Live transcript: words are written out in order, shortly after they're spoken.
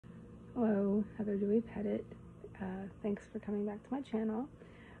Hello, Heather Dewey Pettit. Thanks for coming back to my channel.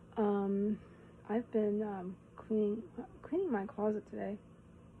 I've been cleaning my closet today,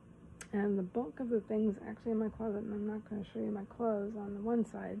 and the bulk of the things actually in my closet, and I'm not going to show you my clothes on the one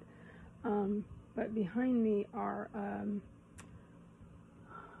side, but behind me are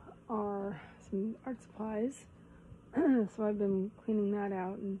some art supplies. So I've been cleaning that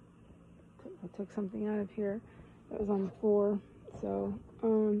out, and I took something out of here that was on the floor. So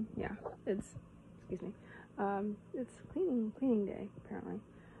yeah, it's cleaning day apparently.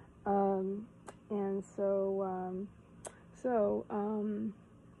 And so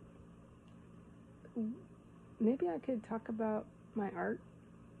maybe I could talk about my art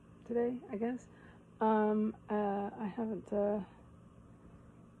today, I guess. I haven't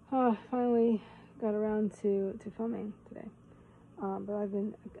finally got around to filming today. But I've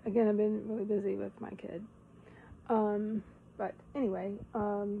been really busy with my kid. But anyway,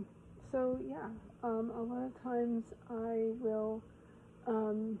 so yeah, a lot of times I will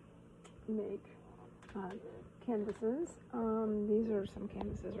make canvases. These are some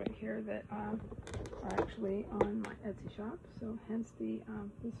canvases right here that are actually on my Etsy shop, so hence the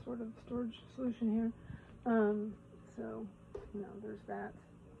this sort of storage solution here. So, you know, there's that.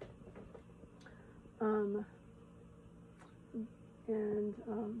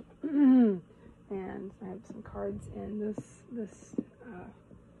 And I have some cards in this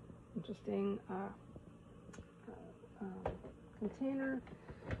interesting container,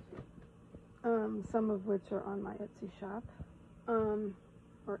 some of which are on my Etsy shop,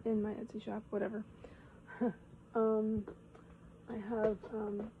 or in my Etsy shop, whatever. I have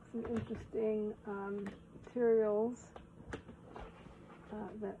some interesting materials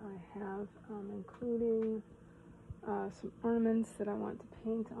that I have, including some ornaments that I want to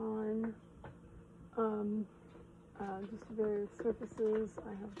paint on, just various surfaces. I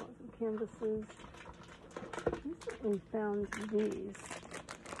have lots of canvases. I recently found these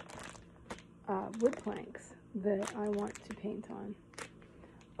wood planks that I want to paint on,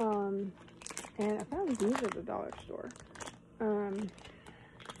 and I found these at the dollar store, and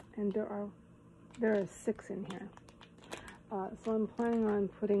there are 6 in here. So I'm planning on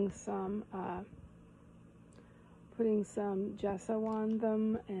putting some gesso on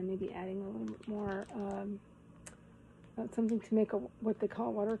them, and maybe adding a little bit more something to make what they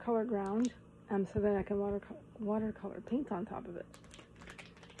call watercolor ground, so that I can watercolor paint on top of it.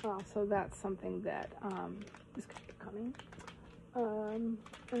 So that's something that is coming. And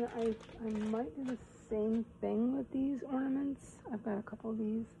I might do the same thing with these ornaments. I've got a couple of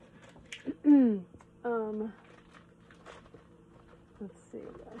these. Let's see,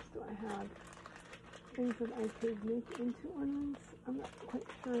 what else do I have? Things that I could make into ornaments. I'm not quite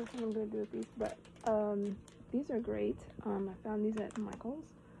sure what I'm going to do with these, but these are great. I found these at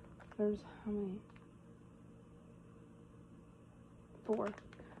Michael's. There's how many? 4.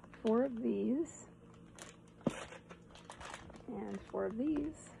 4 of these, and 4 of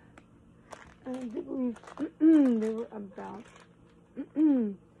these. And I believe they were about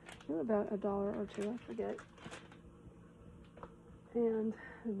 $1 or $2, I forget. And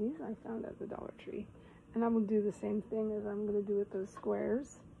these I found at the Dollar Tree. And I will do the same thing as I'm going to do with those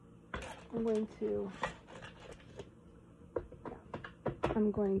squares. I'm going to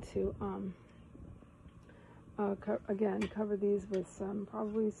again cover these with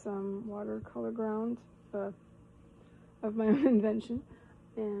probably some watercolor ground of my own invention,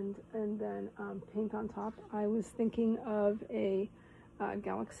 and then paint on top. I was thinking of a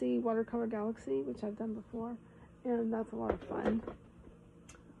galaxy, watercolor galaxy, which I've done before, and that's a lot of fun.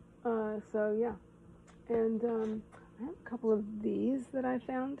 So yeah, and I have a couple of these that I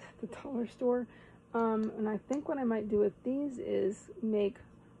found at the dollar store, and I think what I might do with these is make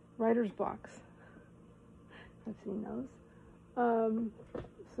writer's blocks. I've seen those.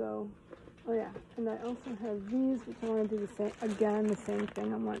 So, oh yeah, and I also have these, which I want to do the same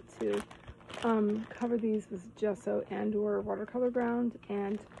thing. I want to cover these with gesso and or watercolor ground,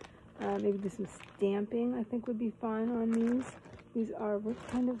 and maybe do some stamping. I think would be fun on these. These are what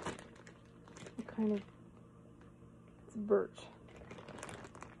kind of it's birch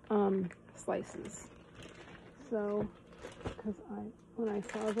slices. So, because when I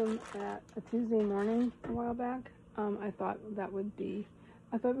saw them at a Tuesday morning a while back, I thought it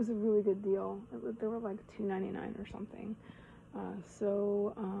was a really good deal. They were like $2.99 or something.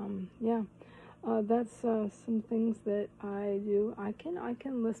 Yeah, that's some things that I do. I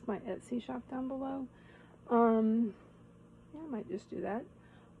can list my Etsy shop down below. Yeah, I might just do that.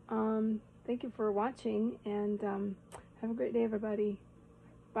 Thank you for watching, and have a great day, everybody.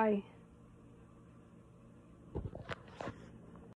 Bye.